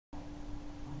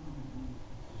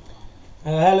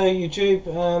Hello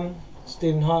YouTube,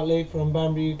 Stephen Hartley from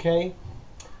Banbury, UK.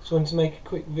 Just wanted to make a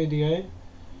quick video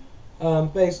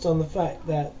based on the fact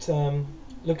that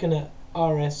looking at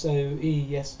RSOE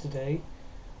yesterday,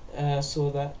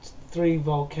 saw that 3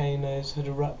 volcanoes had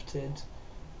erupted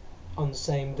on the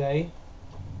same day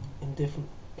in different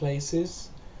places.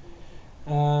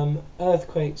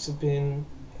 Earthquakes have been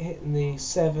hitting the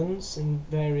 7s in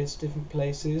various different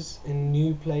places, in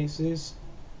new places,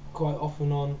 quite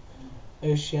often on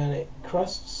oceanic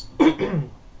crusts.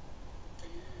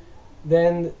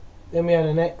 then we had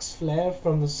an X flare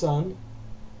from the sun,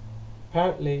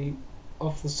 apparently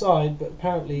off the side but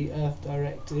apparently earth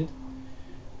directed,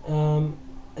 and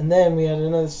then we had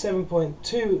another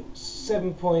 7.2,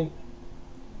 7.3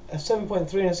 and a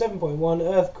 7.1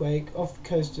 earthquake off the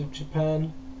coast of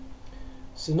Japan.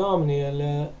 Tsunami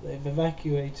alert, they've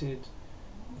evacuated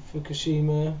the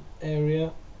Fukushima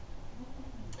area.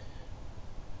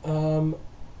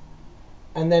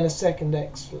 And then a second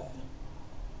X flare.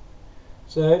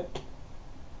 So,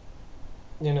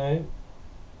 you know,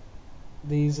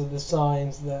 these are the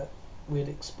signs that we'd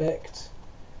expect.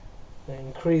 They're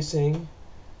increasing.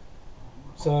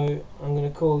 So I'm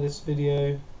going to call this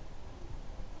video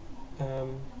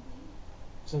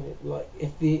something like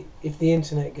if the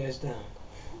internet goes down.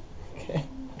 Okay.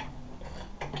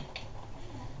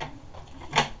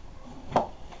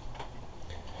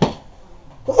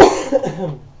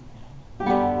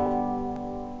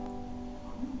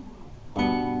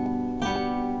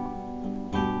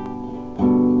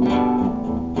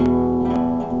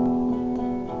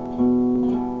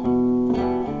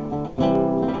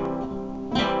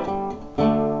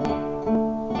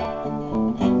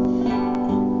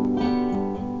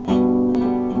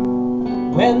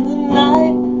 When the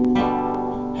night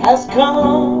has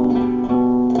come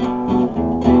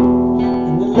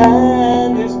and the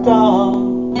land is dark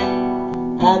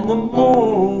and the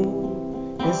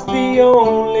moon is the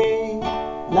only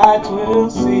light we'll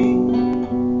see,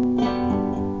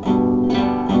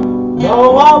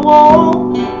 no, I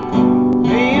won't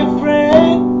be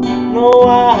afraid, no,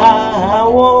 I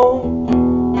won't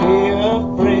be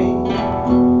afraid,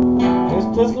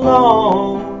 just as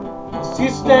long as you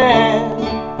stand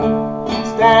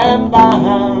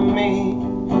by me,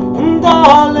 and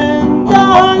darling,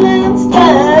 darling,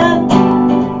 stand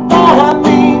by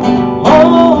me,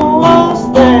 oh,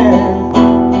 stand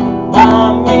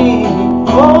by me,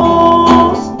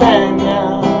 oh, stand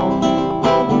now,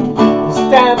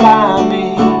 stand by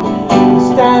me,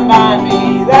 stand by me.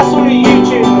 That's for the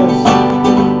YouTubers.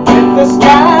 If the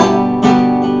sky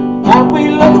that we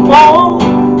look upon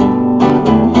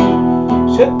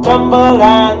should tumble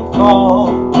and fall,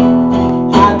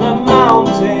 and the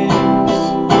mountains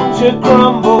should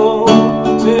crumble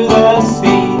to the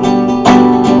sea,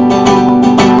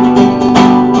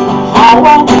 I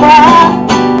won't cry,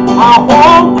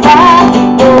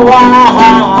 no, I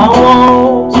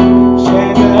won't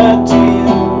shed a tear,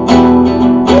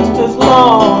 just as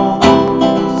long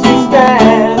as you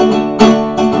stand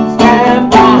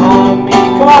by me.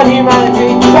 Come on, humanity,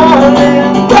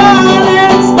 darling,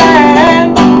 darling, stand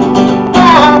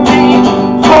by me,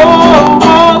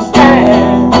 oh,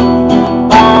 stand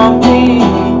by me,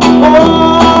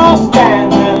 oh, stand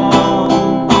now,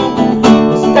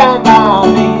 stand by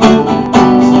me,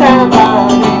 stand by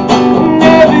me.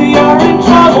 Whenever you're in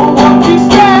trouble, won't you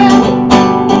stand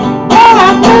by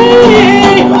me,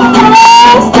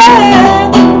 oh, stand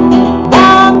by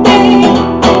me,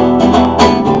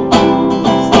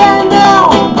 stand now,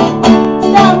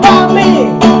 stand by me,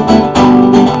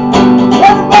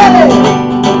 everybody.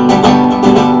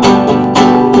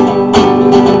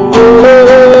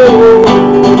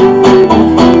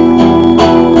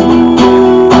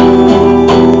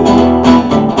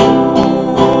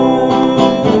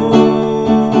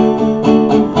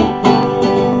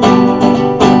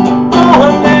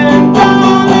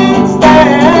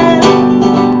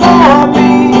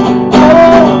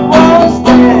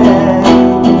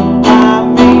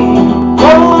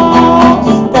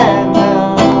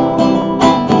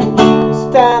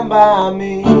 Stand by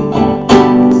me,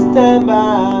 stand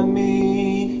by me.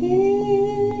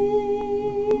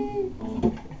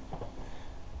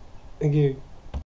 Thank you.